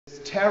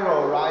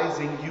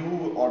terrorizing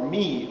you or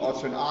me,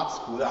 also in art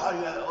school. Oh,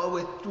 you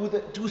always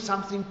do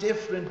something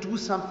different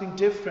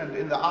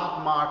in the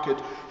art market.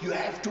 You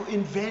have to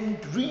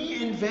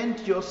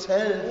reinvent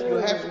yourself. You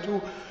have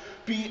to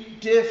be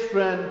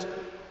different.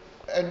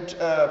 And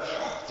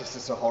this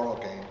is a horror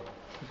game.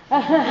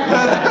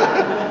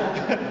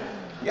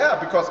 Yeah,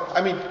 because,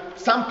 I mean,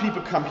 some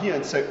people come here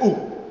and say,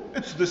 oh,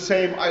 it's the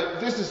same,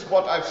 this is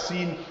what I've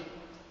seen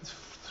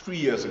 3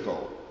 years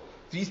ago.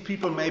 These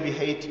people maybe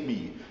hate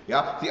me.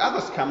 Yeah, the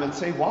others come and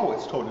say, wow,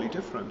 it's totally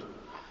different.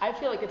 I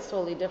feel like it's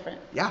totally different.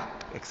 Yeah,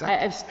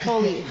 exactly. It's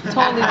totally different.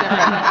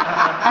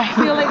 I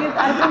feel like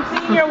I've been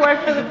seeing your work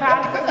for the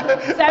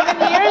past 7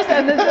 years,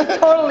 and this is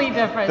totally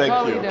different.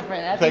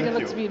 Different. I think it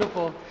looks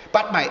beautiful.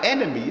 But my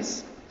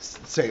enemies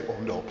say, oh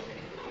no.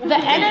 The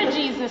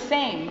energy is the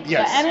same.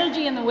 Yes. The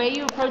energy and the way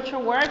you approach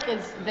your work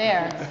is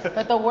there,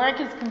 but the work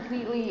is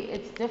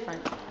it's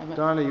different.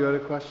 Donna, you had a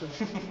question?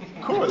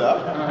 Cool,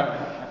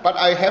 huh? But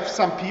I have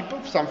some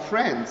people, some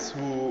friends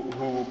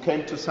who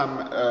came to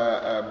some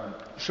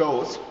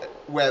shows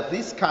where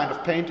these kind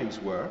of paintings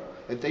were,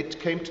 and they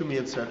came to me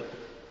and said,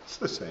 it's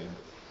the same.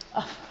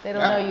 Oh, they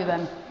don't know you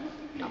then.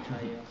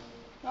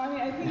 I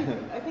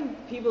mean, I think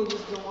people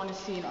just don't want to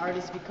see an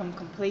artist become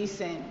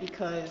complacent,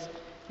 because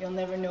you'll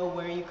never know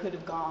where you could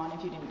have gone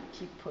if you didn't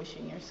keep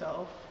pushing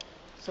yourself.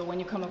 So when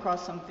you come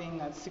across something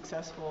that's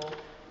successful,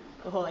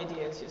 the whole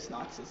idea is just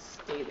not to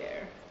stay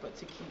there, but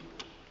to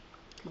keep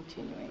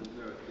continuing.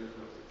 There's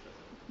no success.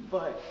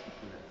 But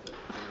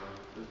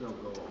there's no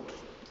goal.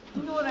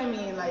 You know what I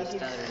mean? Like, it's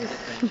just...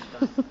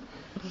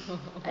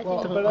 I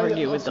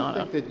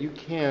think that you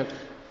can't.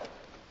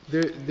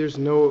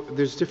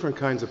 There's different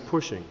kinds of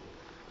pushing.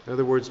 In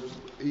other words,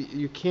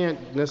 you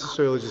can't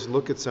necessarily just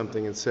look at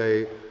something and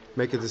say,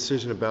 make a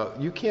decision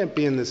about. You can't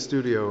be in the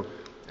studio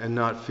and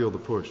not feel the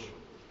push.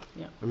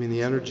 Yeah. I mean,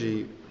 the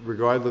energy,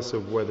 regardless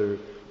of whether,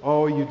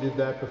 oh, you did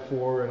that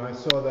before, and I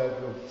saw that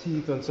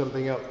teeth on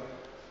something else.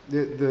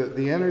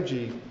 The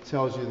energy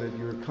tells you that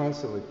you're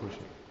constantly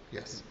pushing.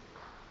 Yes.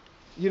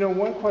 You know,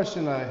 one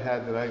question I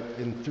had that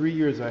in 3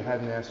 years I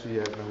hadn't asked you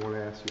yet, and I want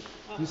to ask you.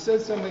 You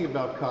said something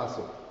about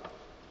Picasso.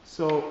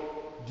 So,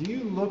 do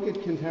you look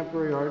at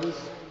contemporary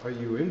artists? Are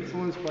you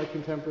influenced by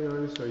contemporary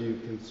artists? Are you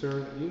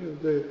concerned?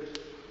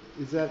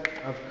 Is that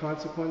of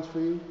consequence for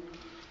you?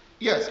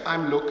 Yes,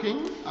 I'm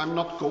looking. I'm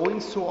not going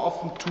so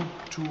often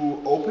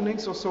to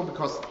openings or so,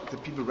 because the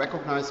people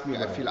recognize me.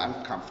 Right. I feel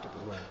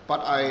uncomfortable. Right.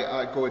 But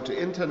I go into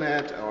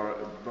internet or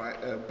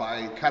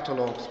buy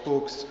catalogs,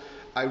 books.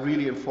 I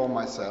really inform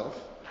myself.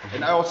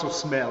 And I also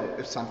smell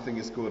if something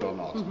is good or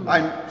not. Mm-hmm.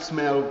 I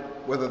smell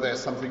whether there's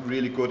something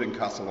really good in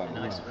Kassel or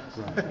not.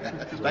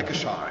 Right. Like a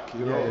shark,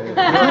 you know.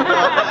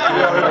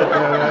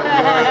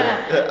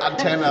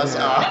 Antennas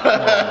are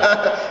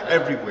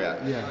everywhere.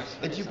 Yeah.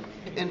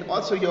 And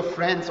also your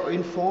friends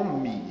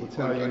inform me. We'll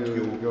tell you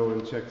to go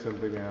and check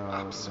something out.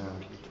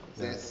 Absolutely.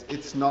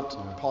 It's not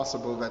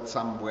possible that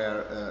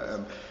somewhere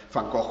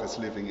Van Gogh is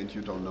living and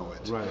you don't know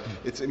it. Right.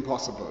 It's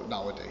impossible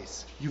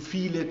nowadays. You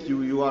feel it,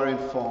 you are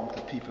informed,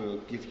 the people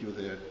give you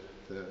the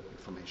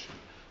information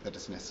that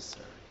is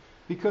necessary.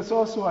 Because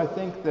also I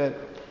think that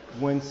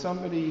when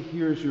somebody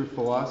hears your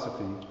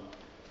philosophy,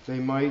 they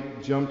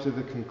might jump to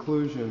the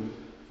conclusion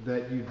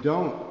that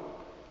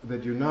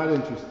you're not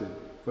interested,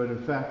 but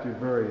in fact you're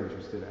very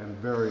interested and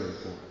very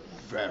informed.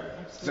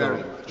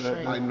 Very much.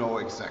 I know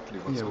exactly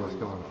what's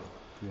going on.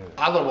 Yeah.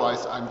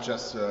 Otherwise, I'm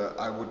just,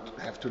 I would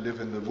have to live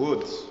in the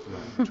woods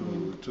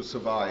to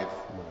survive.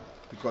 Right.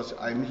 Because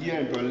I'm here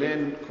in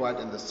Berlin, quite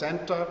in the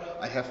center.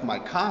 I have my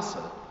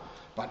castle,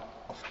 but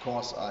of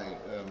course I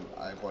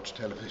watch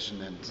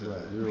television and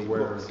read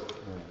books,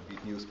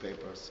 read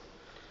newspapers.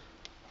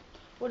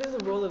 What is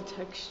the role of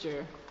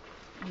texture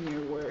in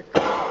your work?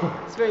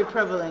 It's very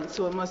prevalent,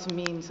 so it must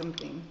mean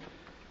something.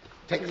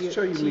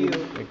 Texture, you mean?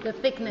 The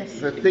thickness.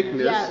 The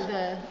thickness.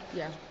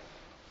 Yeah.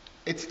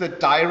 It's the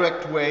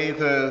direct way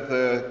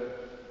the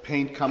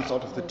paint comes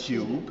out of the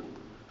tube.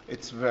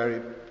 It's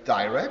very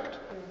direct.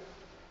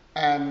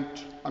 And,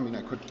 I mean,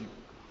 I could...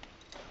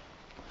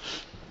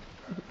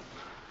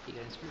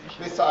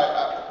 This,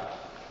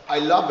 I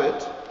love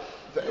it.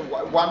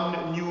 One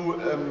new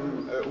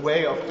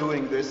way of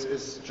doing this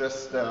is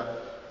just...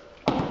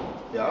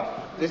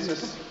 this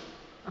is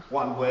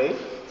one way.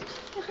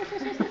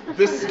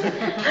 This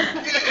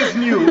is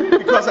new,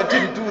 because I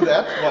didn't do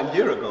that 1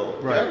 year ago.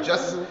 Right. Yeah,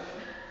 just...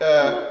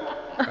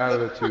 out of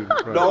the tube.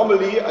 Right.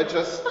 Normally I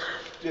just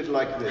did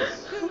like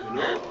this,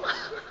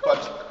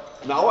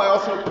 But now I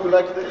also do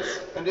like this,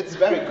 and it's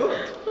very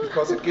good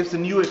because it gives a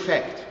new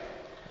effect.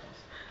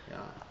 Yeah.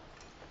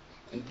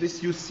 And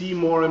this you see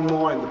more and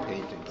more in the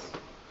paintings.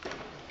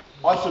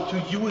 Also, to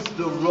use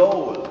the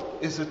roll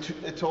is a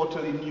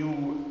totally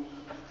new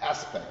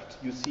aspect.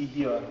 You see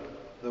here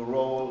the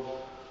roll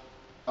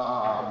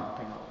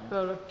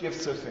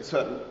gives a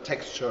certain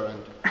texture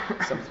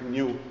and something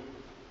new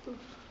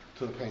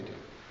to the painting.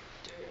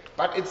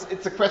 But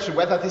it's a question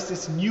whether this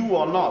is new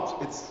or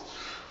not.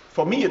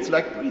 For me it's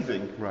like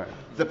breathing. Right.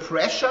 The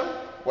pressure,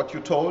 what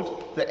you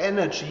told, the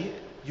energy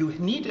You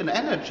need an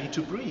energy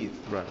to breathe.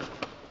 Right.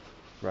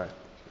 Right.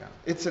 Yeah.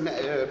 It's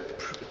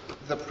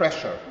the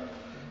pressure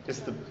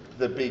is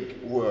the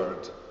big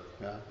word.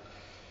 Yeah.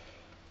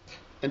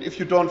 And if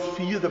you don't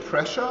feel the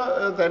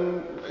pressure,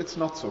 then it's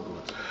not so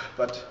good.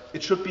 But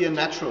it should be a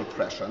natural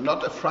pressure,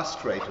 not a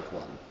frustrated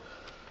one.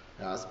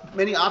 Yeah.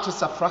 Many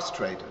artists are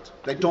frustrated.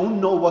 They don't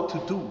know what to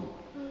do.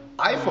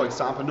 I, for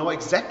example, know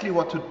exactly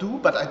what to do,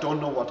 but I don't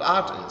know what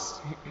art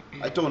is.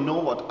 I don't know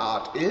what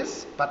art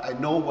is, but I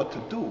know what to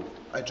do.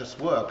 I just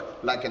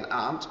work like an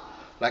ant,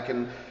 like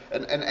an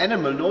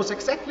animal knows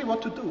exactly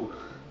what to do.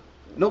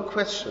 No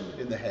question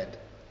in the head.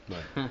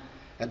 Right.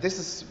 And this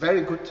is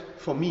very good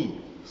for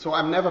me, so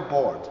I'm never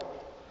bored.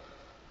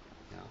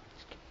 Yeah.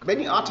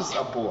 Many artists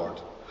are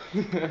bored.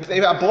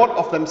 They are bored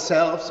of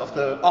themselves, of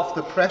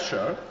the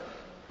pressure,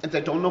 and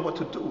they don't know what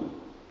to do.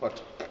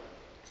 But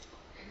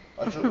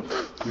I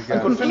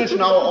could finish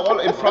now all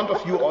in front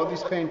of you all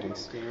these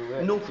paintings.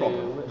 No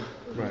problem.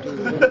 Right. Is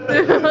there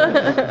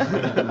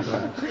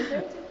a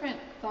different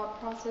thought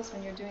process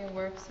when you're doing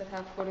works that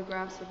have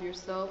photographs of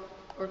yourself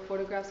or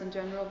photographs in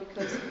general?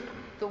 Because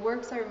the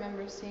works I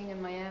remember seeing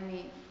in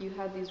Miami, you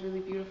had these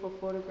really beautiful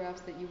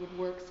photographs that you would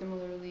work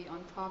similarly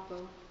on top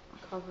of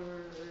cover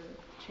or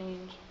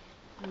change.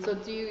 So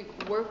do you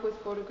work with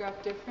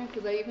photograph different?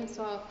 Because I even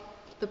saw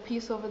the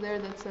piece over there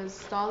that says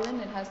Stalin.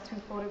 It has 2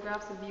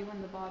 photographs of you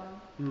in the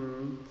bottom.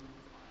 Mm.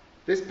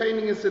 This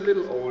painting is a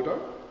little older,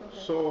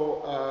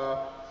 so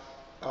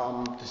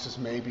this is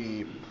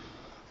maybe,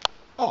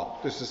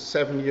 this is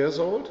 7 years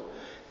old.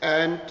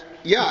 And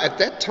yeah, at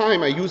that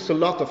time I used a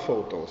lot of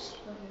photos.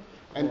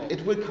 And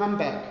it will come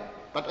back.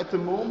 But at the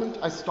moment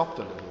I stopped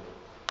a little.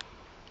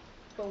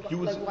 But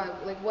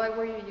why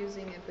were you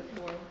using it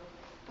before?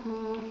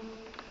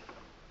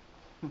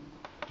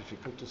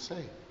 Difficult to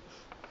say.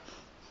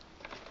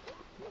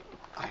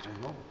 I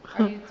don't know.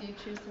 Do you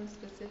choose them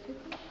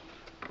specifically?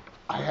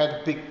 I had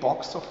a big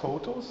box of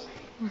photos.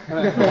 It's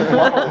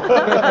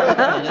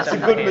a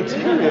good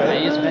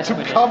material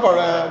to cover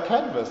a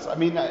canvas. I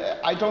mean,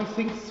 I don't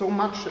think so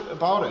much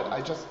about it.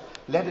 I just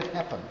let it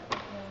happen.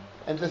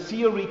 And the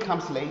theory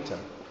comes later.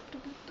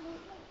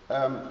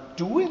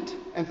 Do it,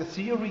 and the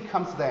theory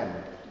comes then.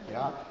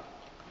 Yeah.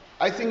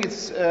 I think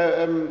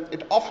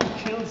it often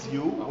kills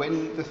you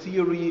when the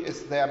theory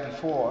is there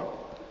before.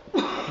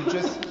 You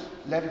just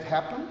let it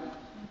happen,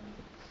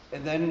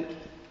 and then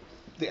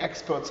the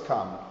experts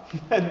come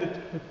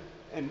and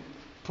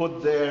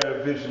put their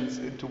visions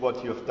into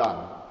what you've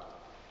done.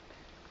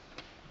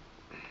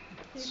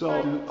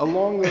 So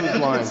along those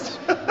lines,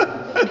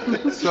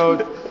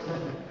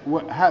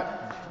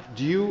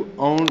 do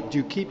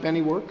you keep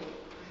any work?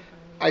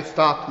 I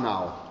start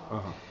now.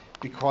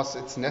 Because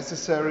it's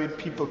necessary.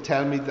 People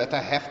tell me that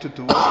I have to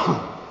do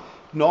it.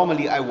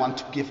 Normally I want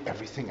to give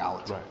everything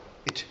out. Right.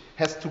 It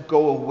has to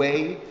go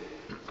away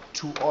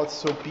to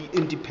also be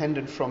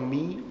independent from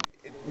me.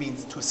 It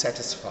means to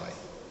satisfy.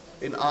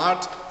 In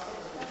art,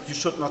 you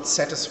should not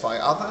satisfy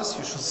others.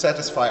 You should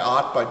satisfy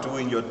art by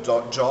doing your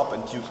job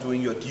and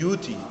doing your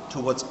duty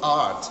towards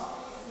art.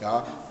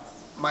 Yeah?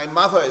 My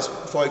mother is,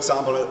 for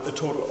example, a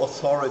total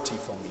authority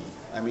for me.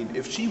 I mean,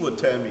 if she would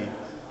tell me,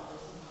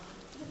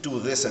 do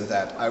this and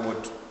that, I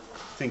would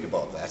think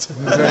about that.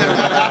 But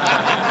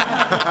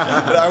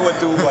I would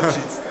do what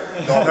she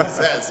normally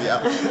says,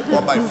 yeah.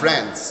 Or my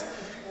friends,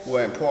 who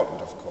are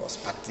important, of course.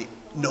 But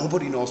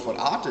nobody knows what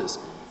art is.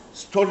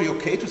 It's totally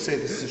okay to say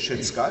this is a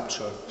shit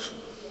sculpture.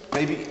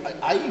 Maybe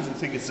I even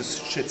think it's a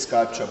shit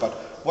sculpture, but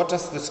what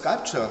does the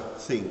sculpture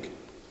think?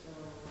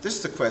 This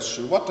is the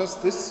question. What does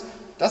this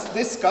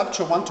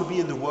sculpture want to be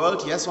in the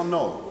world, yes or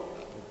no?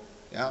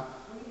 Yeah?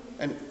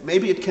 And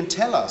maybe it can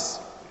tell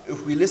us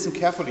if we listen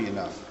carefully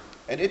enough.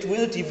 And it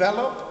will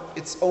develop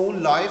its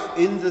own life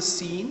in the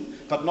scene,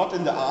 but not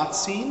in the art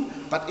scene,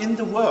 but in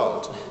the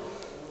world.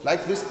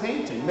 Like this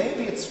painting.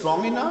 Maybe it's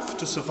strong enough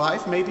to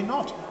survive, maybe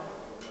not.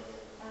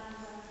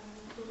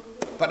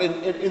 But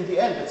in the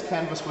end, it's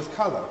canvas with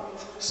color.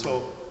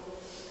 So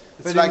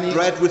it's like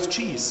bread with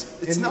cheese.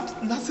 It's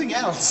nothing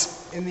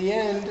else. In the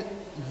end,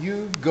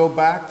 you go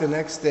back the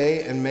next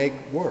day and make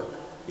work.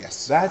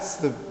 Yes.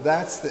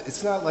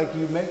 It's not like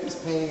you make this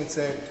painting and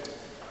say,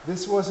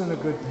 this wasn't a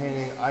good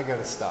painting, I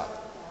gotta stop.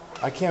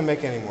 I can't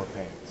make any more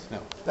paintings. No.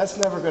 That's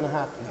never gonna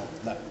happen.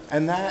 No.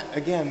 And that,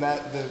 again,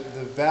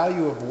 the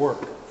value of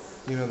work,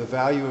 the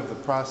value of the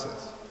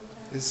process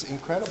is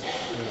incredible.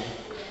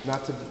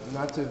 Not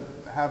to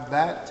have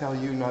that tell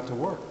you not to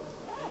work.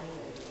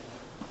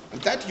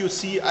 And that you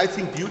see, I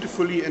think,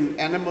 beautifully in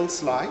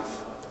animals'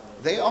 life.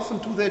 They often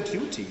do their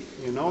duty,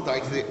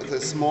 like the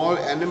small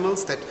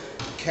animals that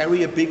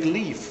carry a big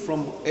leaf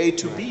from A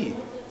to B.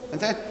 And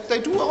that they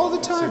do all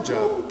the time.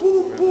 Boom,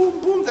 boom,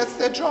 boom, boom. That's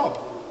their job.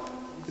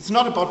 It's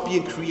not about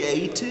being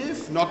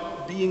creative,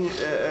 not being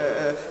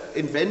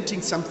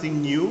inventing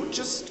something new.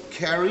 Just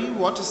carry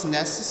what is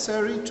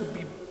necessary to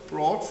be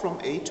brought from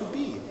A to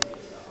B.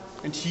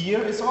 And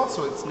here is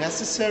also, it's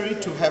necessary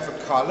to have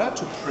a color,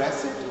 to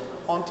press it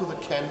onto the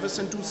canvas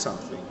and do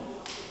something.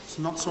 It's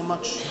not so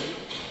much,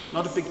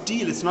 not a big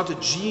deal. It's not a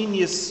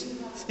genius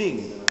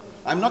thing.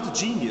 I'm not a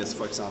genius,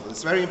 for example.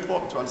 It's very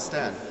important to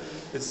understand.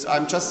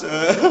 I'm just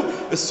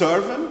a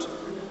servant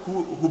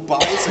who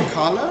buys a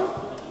color,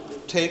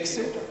 takes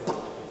it,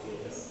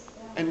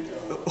 and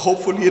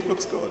hopefully it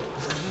looks good.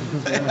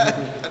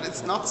 And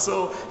it's not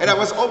so. And I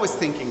was always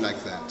thinking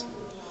like that.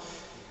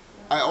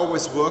 I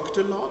always worked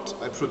a lot.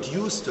 I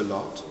produced a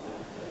lot.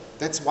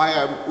 That's why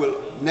I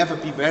will never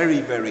be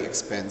very, very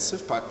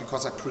expensive, but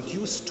because I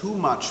produce too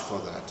much for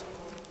that,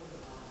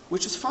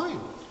 which is fine.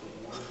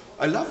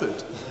 I love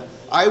it.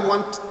 I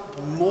want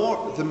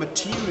more the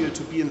material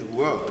to be in the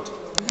world.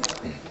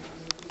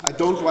 I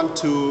don't want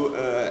to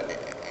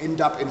end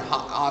up in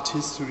art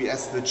history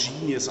as the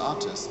genius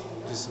artist.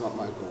 This is not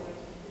my goal.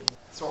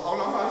 So how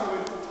long are you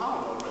in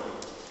town already?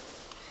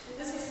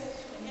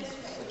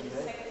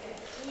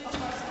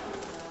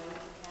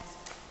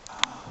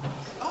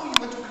 Oh, you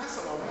went to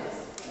Kassel already?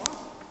 Wow.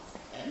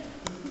 And?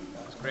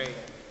 That was great.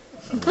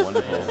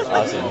 Wonderful.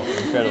 Awesome.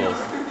 Incredible.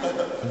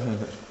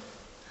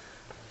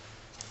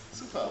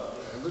 Super.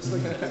 It looks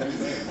like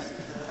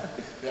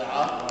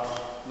yeah.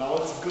 Now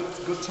it's a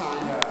good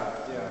time.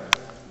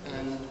 Yeah.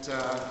 And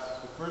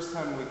The first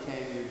time we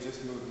came, you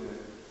just moved in.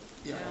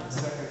 yeah. The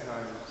second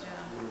time,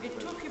 Yeah. It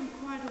took him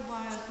quite a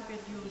while to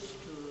get used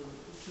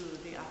to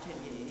the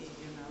atelier,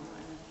 you know,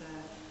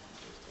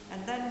 and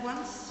then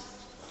once,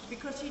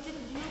 because he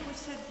always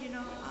said, you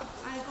know,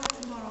 I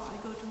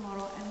go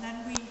tomorrow, and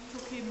then we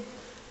took him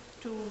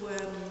to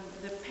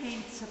the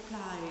paint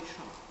supply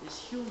shop, this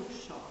huge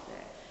shop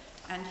there,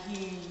 and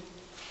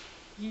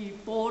he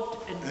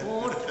bought and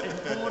bought and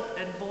bought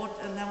and bought,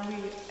 and then we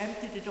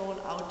emptied it all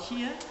out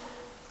here,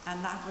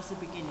 and that was the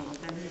beginning.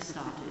 Then he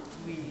started.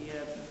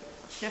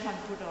 Stefan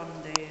put on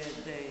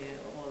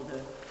all the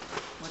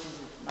what is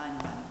it,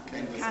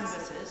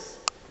 canvases,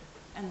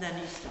 and then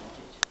he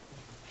started.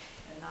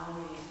 And now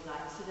he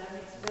likes it, and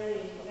it's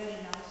very, very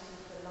nice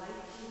with the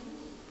light too.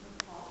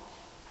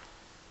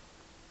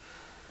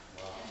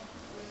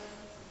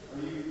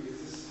 is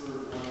this for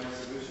one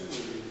exhibition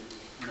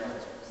or No.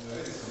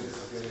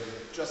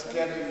 it's Just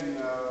getting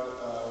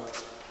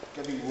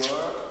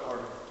work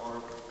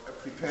or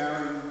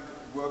preparing,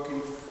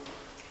 working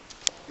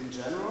in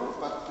general,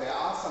 but there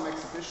are some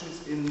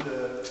exhibitions in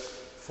the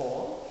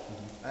fall.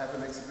 I have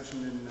an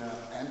exhibition in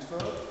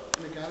Antwerp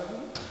in a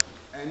gallery,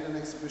 and an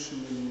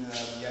exhibition in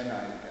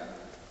Vienna in a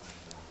gallery.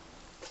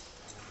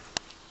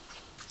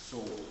 So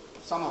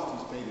some of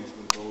these paintings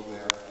will go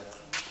there,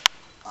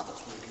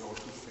 others will go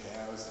to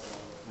fairs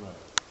or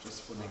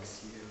just for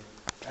next year.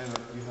 And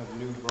you have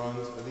new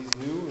bronze. Are these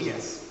new? Or?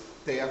 Yes,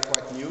 they are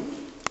quite new.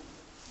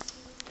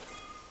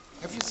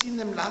 Have you seen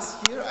them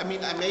last year? I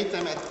mean, I made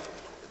them at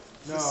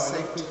No, I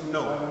don't think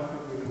no.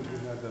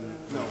 we had them.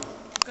 No.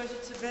 Because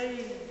it's a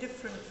very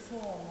different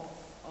form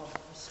of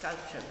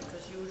sculpture,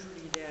 because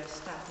usually they're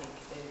static,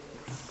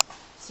 it's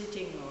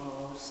sitting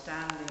or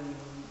standing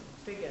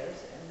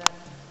figures, and then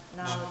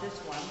now this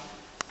one.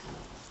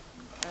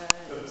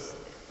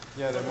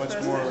 Yeah, they're much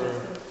more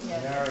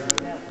narrative.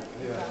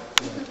 Yeah.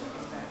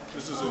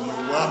 This is a new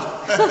one.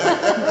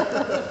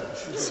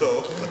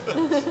 So,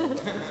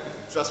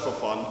 just for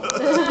fun.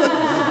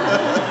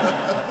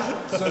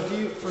 So do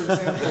you, for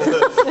example,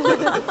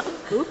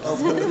 do you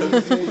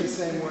do it the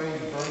same way?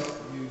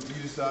 You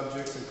used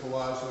objects and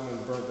collaged them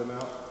and burnt them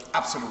out?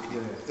 Absolutely.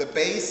 The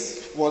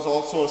base was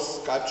also a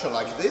sculpture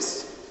like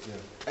this,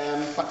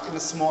 but in a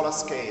smaller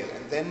scale.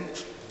 And then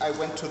I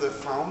went to the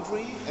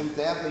foundry, and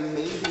there they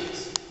made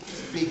it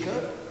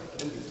bigger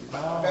and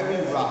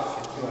very rough.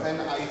 And then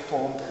I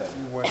formed them.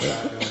 You went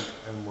back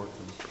and worked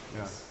them.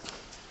 Yeah.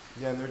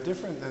 Yeah, and they're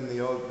different than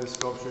the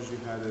sculptures you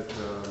had at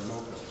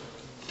Mocha.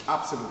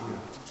 Absolutely.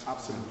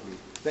 Absolutely.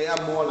 They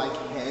are more like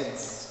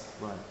heads.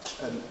 Right.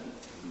 And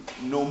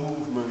no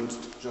movement,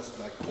 just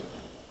like.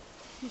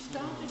 He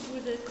started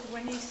with it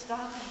when he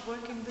started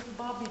working with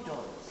Barbie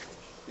dolls.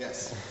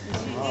 Yes. You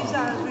see, these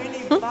are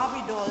really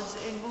Barbie dolls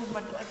in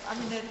movement. I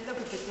mean, they look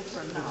a bit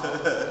different now.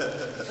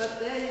 But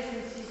there you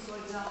can see, for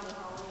example,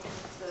 how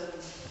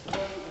he's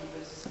working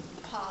with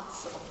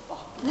parts of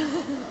Barbie.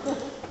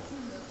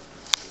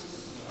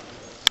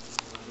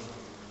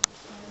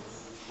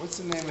 What's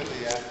the name of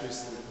the actress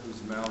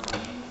whose mouth?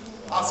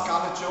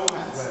 Scarlett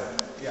Johansson.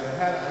 Right.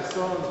 Yeah. I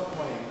saw on the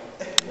plane.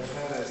 They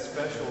had a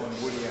special on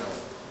Woody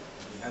Allen.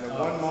 And at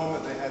one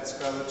moment they had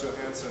Scarlett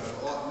Johansson.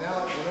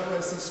 Now, whenever I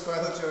see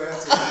Scarlett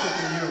Johansson, I'm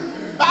thinking you.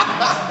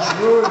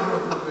 You ruined her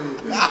for me.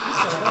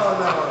 Oh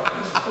no,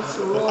 that's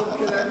the wrong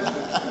connection.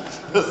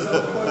 It's so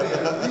funny.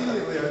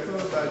 Immediately I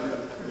thought about you.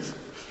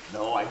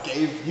 No, I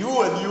gave you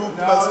a new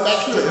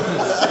perspective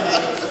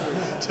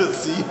to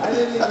see. I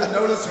didn't even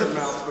notice her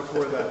mouth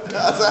before that.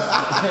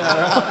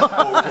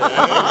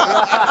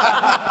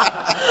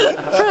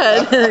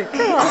 Fred,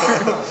 come on.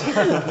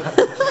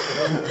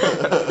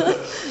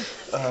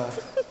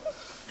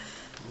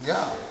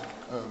 Yeah.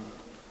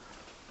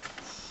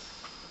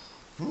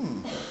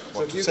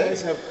 So do you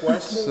guys have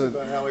questions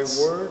about how he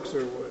works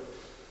or what?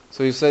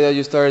 So you said that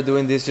you started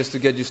doing this just to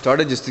get you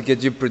started, just to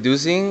get you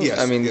producing? Yes,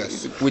 I mean,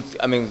 yes.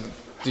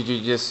 did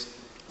you just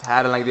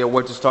had an idea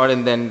where to start,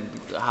 and then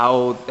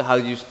how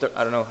do you start?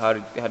 I don't know, how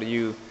do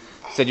you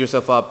set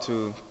yourself up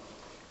to?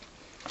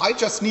 I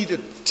just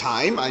needed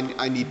time.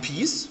 I need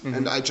peace,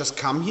 and I just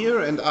come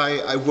here and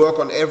I work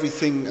on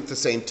everything at the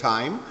same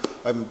time.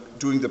 I'm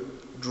doing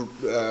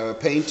the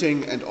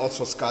painting and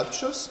also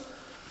sculptures,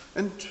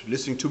 and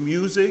listening to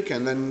music.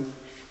 And then,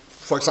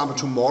 for example,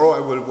 tomorrow I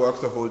will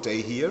work the whole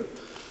day here,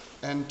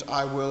 and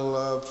I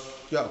will,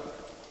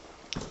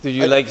 Do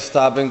you like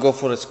stop and go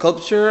for a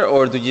sculpture,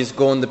 or do you just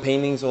go on the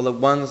paintings all at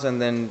once and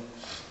then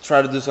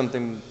try to do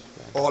something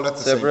all at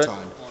the separate? same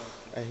time?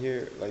 I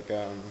hear like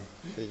that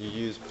you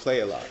use play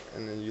a lot,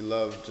 and then you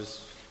love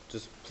just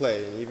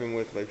play, and even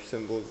with like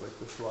symbols like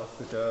the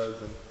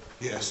swastikas and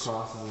Yes. the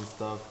crosses and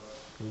stuff,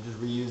 you just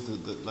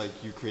reuse like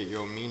you create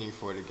your own meaning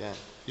for it again.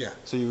 Yeah.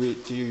 So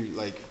do you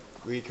like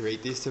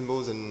recreate these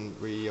symbols and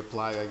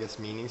reapply, I guess,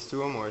 meanings to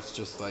them, or it's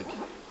just like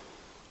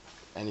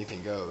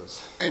anything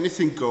goes?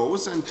 Anything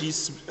goes, and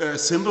these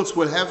symbols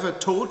will have a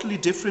totally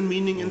different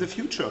meaning in the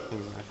future.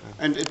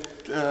 Exactly.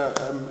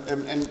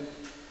 And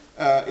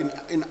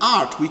in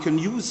art, we can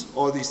use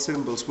all these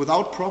symbols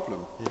without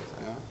problem.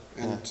 Exactly. Yeah?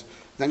 And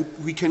then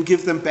we can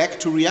give them back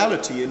to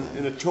reality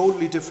in a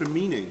totally different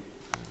meaning.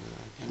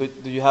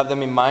 Do you have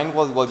them in mind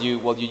while you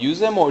use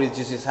them, or it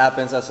just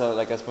happens as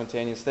a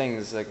spontaneous thing?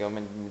 It's like, I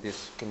mean,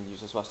 this can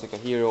use a swastika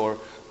here, or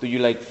do you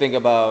like think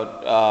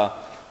about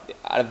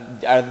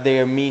are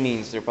their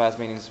meanings, their past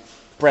meanings,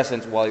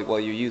 present while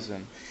you use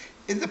them?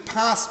 In the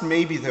past,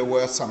 maybe there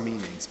were some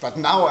meanings, but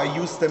now I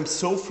use them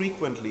so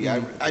frequently.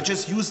 I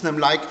just use them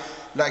like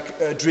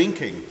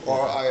drinking,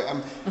 or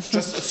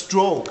just a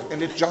stroke,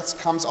 and it just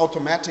comes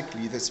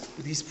automatically.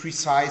 These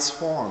precise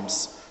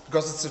forms,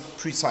 because it's a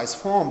precise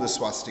form, the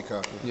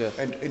swastika. Yeah.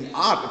 And in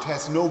art, it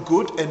has no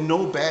good and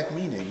no bad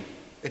meaning.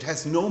 It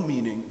has no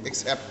meaning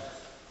except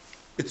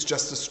it's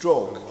just a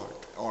stroke,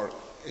 or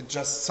it's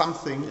just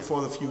something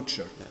for the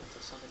future.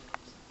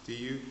 Do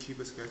you keep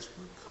a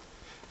sketchbook?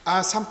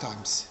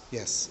 Sometimes,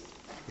 yes.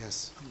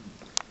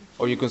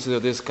 Or you consider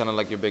this kind of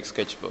like your big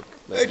sketchbook,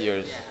 like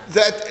yours?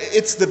 That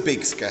it's the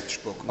big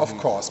sketchbook, of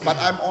course. But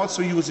I'm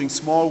also using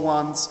small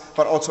ones,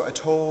 but also at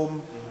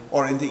home,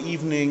 or in the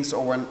evenings,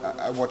 or when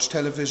I watch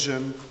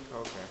television.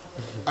 Okay.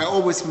 I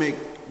always make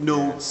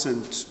notes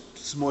and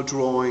small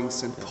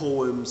drawings and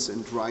poems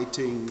and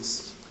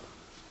writings.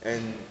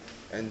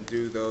 And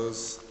do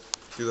those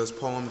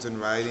poems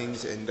and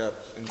writings end up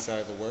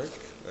inside the work,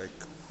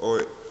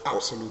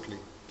 Absolutely.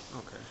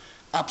 Okay.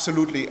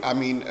 Absolutely. I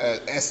mean,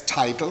 as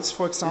titles,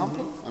 for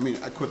example. I mean,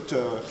 I could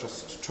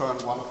just turn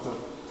one of the,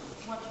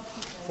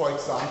 for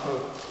example,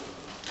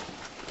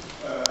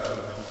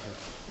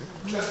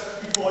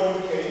 just before you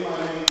came,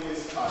 I made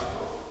this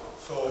title.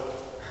 So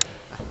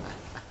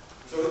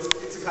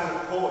it's a kind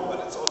of poem,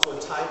 but it's also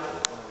a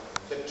title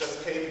that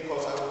just came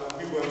because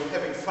we were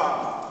having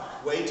fun,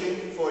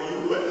 waiting for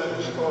you, and then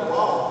we thought,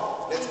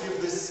 wow, let's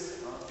give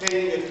this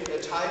painting a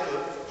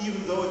title,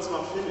 even though it's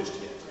not finished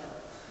yet.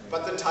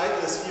 But the title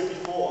is here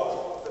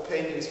before the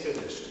painting is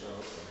finished.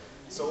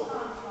 So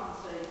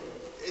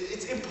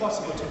it's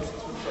impossible to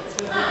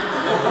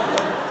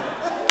translate.